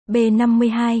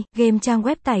b52.games trang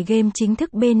web tải game chính thức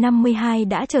b52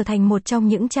 đã trở thành một trong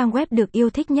những trang web được yêu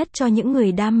thích nhất cho những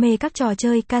người đam mê các trò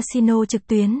chơi casino trực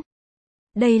tuyến.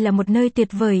 Đây là một nơi tuyệt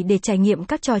vời để trải nghiệm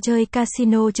các trò chơi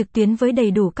casino trực tuyến với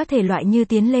đầy đủ các thể loại như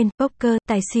tiến lên, poker,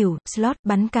 tài xỉu, slot,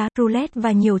 bắn cá, roulette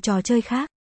và nhiều trò chơi khác.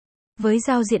 Với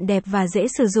giao diện đẹp và dễ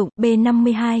sử dụng,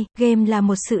 b52.games là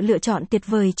một sự lựa chọn tuyệt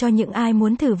vời cho những ai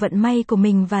muốn thử vận may của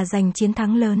mình và giành chiến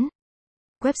thắng lớn.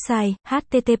 Website,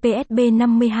 https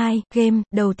b52.games.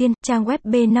 Đầu tiên, trang web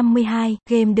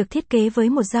b52.games được thiết kế với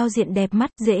một giao diện đẹp mắt,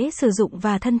 dễ sử dụng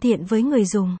và thân thiện với người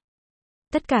dùng.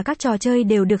 Tất cả các trò chơi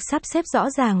đều được sắp xếp rõ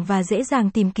ràng và dễ dàng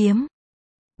tìm kiếm.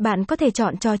 Bạn có thể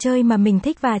chọn trò chơi mà mình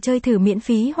thích và chơi thử miễn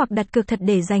phí hoặc đặt cược thật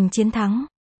để giành chiến thắng.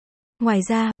 Ngoài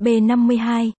ra,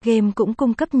 b52.games cũng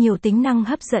cung cấp nhiều tính năng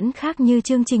hấp dẫn khác như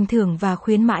chương trình thưởng và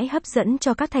khuyến mãi hấp dẫn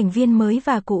cho các thành viên mới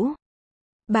và cũ.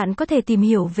 Bạn có thể tìm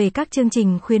hiểu về các chương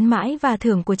trình khuyến mãi và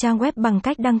thưởng của trang web bằng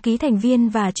cách đăng ký thành viên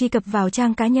và truy cập vào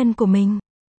trang cá nhân của mình.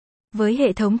 Với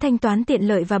hệ thống thanh toán tiện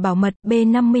lợi và bảo mật,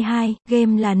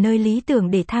 b52.games là nơi lý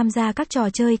tưởng để tham gia các trò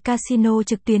chơi casino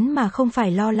trực tuyến mà không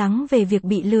phải lo lắng về việc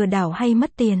bị lừa đảo hay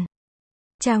mất tiền.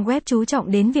 Trang web chú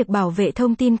trọng đến việc bảo vệ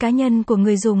thông tin cá nhân của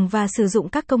người dùng và sử dụng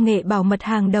các công nghệ bảo mật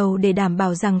hàng đầu để đảm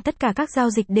bảo rằng tất cả các giao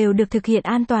dịch đều được thực hiện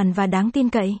an toàn và đáng tin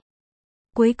cậy.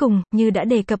 Cuối cùng, như đã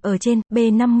đề cập ở trên,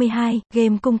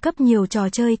 b52.games cung cấp nhiều trò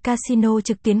chơi casino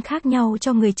trực tuyến khác nhau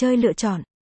cho người chơi lựa chọn.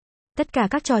 Tất cả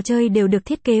các trò chơi đều được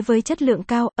thiết kế với chất lượng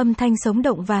cao, âm thanh sống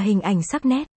động và hình ảnh sắc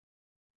nét.